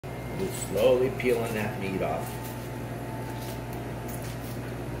Just slowly peeling that meat off.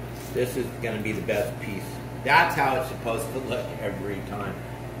 This is going to be the best piece. That's how it's supposed to look every time.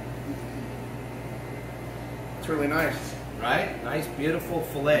 It's really nice. Right? Nice, beautiful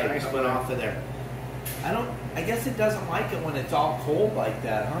fillet Nice coming off of there. I guess it doesn't like it when it's all cold like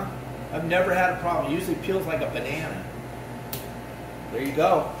that, huh? I've never had a problem. It usually peels like a banana. There you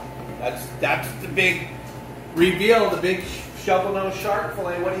go. That's the big reveal, the big shovel-nose shark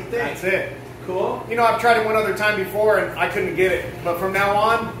fillet. What do you think? That's it. Cool? You know, I've tried it one other time before and I couldn't get it. But from now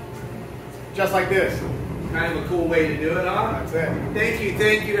on, just like this. Kind of a cool way to do it, huh? That's it.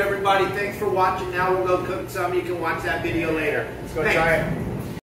 Thank you everybody. Thanks for watching. Now we'll go cook some. You can watch that video later. Let's go try it.